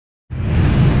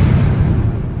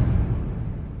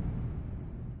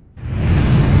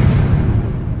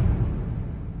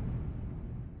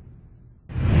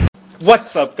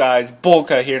What's up, guys?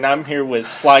 Bolka here, and I'm here with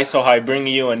Fly So High,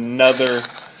 bringing you another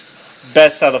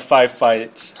best out of 5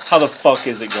 fights. How the fuck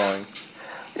is it going?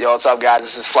 Yo, what's up, guys?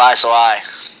 This is Fly So High.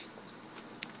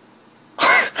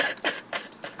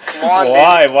 Come on,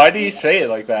 Why? dude. Why do you say it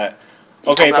like that?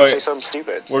 Okay, but say something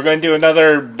stupid. We're going to do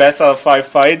another best out of 5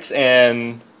 fights,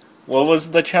 and what was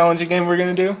the challenge again we're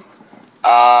going to do?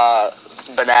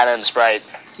 Banana and Sprite.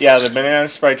 Yeah, the banana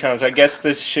and Sprite challenge. I guess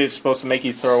this shit's supposed to make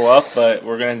you throw up, but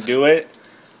we're going to do it.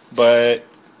 But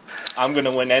I'm going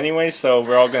to win anyway, so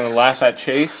we're all going to laugh at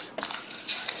Chase.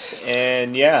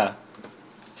 And yeah.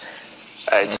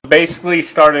 Right. Basically,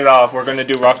 started off, we're going to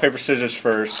do rock, paper, scissors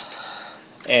first.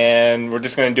 And we're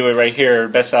just going to do it right here,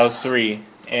 best out of 3.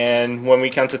 And when we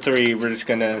count to 3, we're just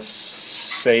going to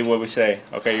say what we say.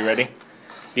 Okay, you ready?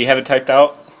 Do you have it typed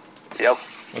out? Yep.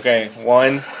 Okay,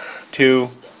 1, 2,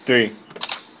 3.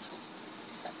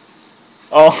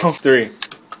 Oh, 3.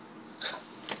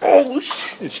 Oh,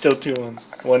 shit. It's still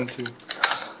 2-1. 1, 2.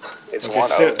 It's okay,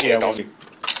 1-0. Yeah, 1.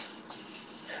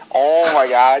 Oh my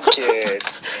god, kid.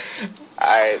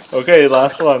 Alright. Okay,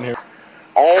 last one here.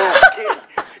 Oh,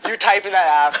 kid. You're typing that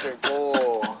after.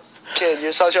 Oh. Kid,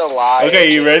 you're such a liar. Okay,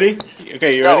 kid. you ready?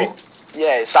 Okay, you ready?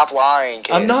 Yeah, stop lying,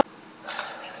 kid. I'm not.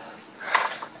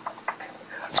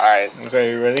 Alright.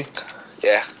 Okay, you ready?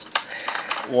 Yeah.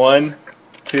 1,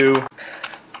 2.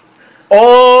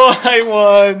 Oh, I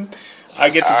won! I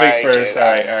get to pick first.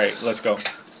 Alright, let's go.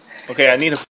 Okay, I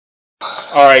need a...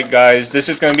 Alright, guys, this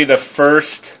is going to be the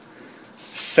first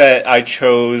set I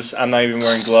chose. I'm not even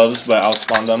wearing gloves, but I'll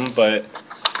spawn them. But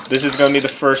this is going to be the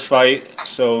first fight,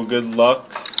 so good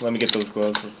luck. Let me get those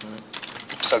gloves.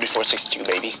 74-62,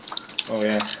 baby. Oh,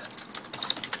 yeah.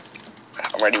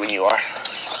 I'm ready when you are.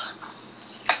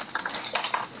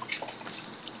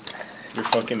 You're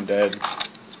fucking dead.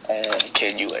 Oh,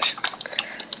 kid, you wish.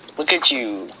 Look at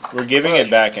you. We're giving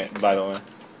it back, by the way.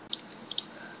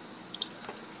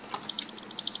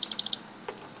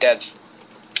 Dead.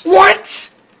 What?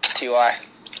 2-I.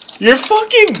 You're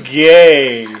fucking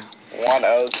gay.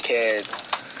 1-0, kid.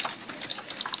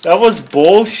 That was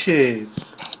bullshit.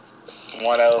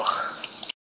 1-0.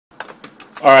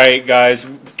 Alright, guys.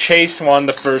 Chase won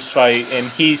the first fight, and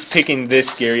he's picking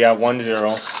this gear. Yeah,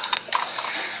 1-0.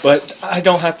 But I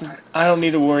don't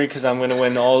need to worry because I'm going to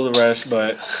win all the rest,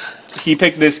 but he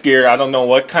picked this gear. I don't know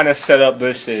what kind of setup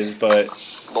this is, but...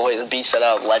 Boys and B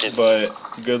setup, legends. But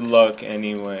good luck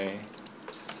anyway.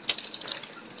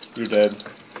 You're dead.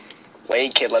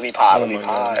 Wait, kid, let me pot, let me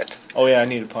pot. Oh yeah, I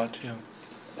need a pot too.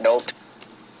 Nope.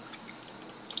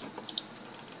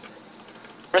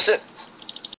 Press it.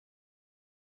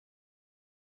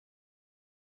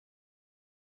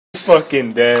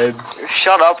 Fucking dead.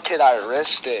 Shut up, kid, I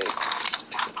risked it.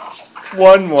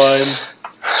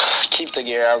 1-1. Keep the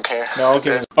gear, I don't care. No,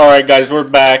 okay. Alright, guys, we're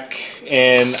back,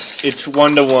 and it's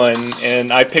 1-1,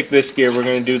 and I picked this gear. We're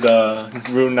going to do the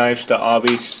rune knives, the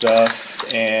obby stuff,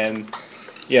 and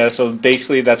yeah, so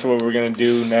basically that's what we're going to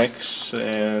do next,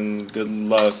 and good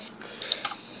luck.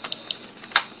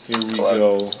 Here we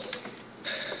go.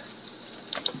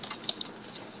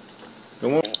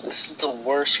 This is the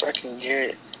worst fucking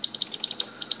gear.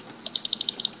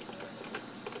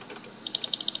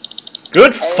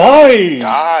 Good fight!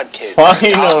 God, kid.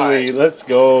 Finally, let's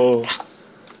go.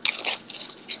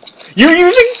 You're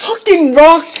using fucking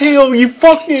Rocktail, you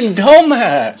fucking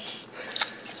dumbass!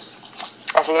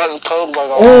 I forgot the code like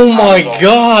oh my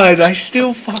god, I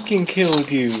still fucking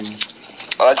killed you. I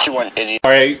thought you went idiot.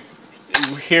 Alright,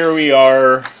 here we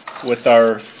are with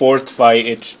our 4th fight.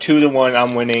 It's 2-1,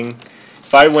 I'm winning.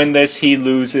 If I win this, he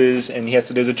loses, and he has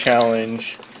to do the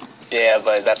challenge. Yeah,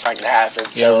 but that's not gonna happen.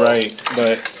 So yeah, right,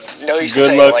 but... No,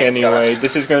 good luck anyway.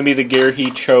 This is going to be the gear he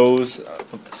chose.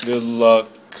 Good luck.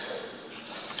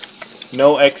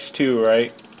 No X2,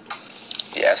 right?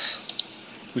 Yes.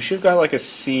 We should have got like a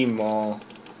C mall.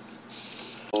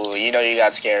 Ooh, you know you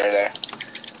got scared there.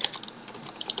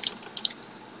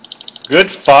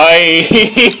 Good fight!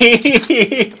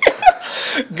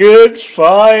 Good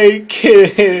fight,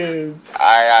 kid!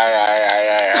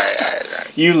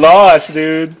 You lost,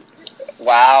 dude.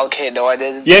 Wow, kid. No, I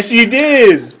didn't. Yes, you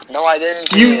did! No, I didn't,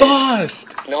 kid. You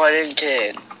lost! No, I didn't,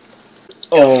 kid.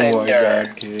 Oh my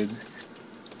god, kid.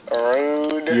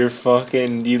 Rude.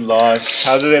 You lost.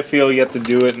 How did it feel? You have to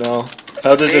do it now.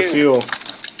 How does it feel?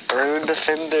 Rude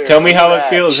defender. Tell me how it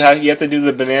feels. How you have to do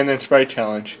the banana and Sprite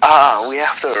challenge. We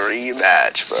have to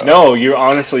rematch, bro. No, you're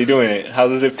honestly doing it. How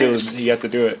does it feel? You have to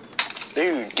do it.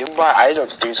 Dude, give me my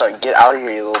items, dude, so I can get out of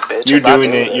here, you little bitch. You're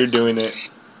doing it. You're doing it.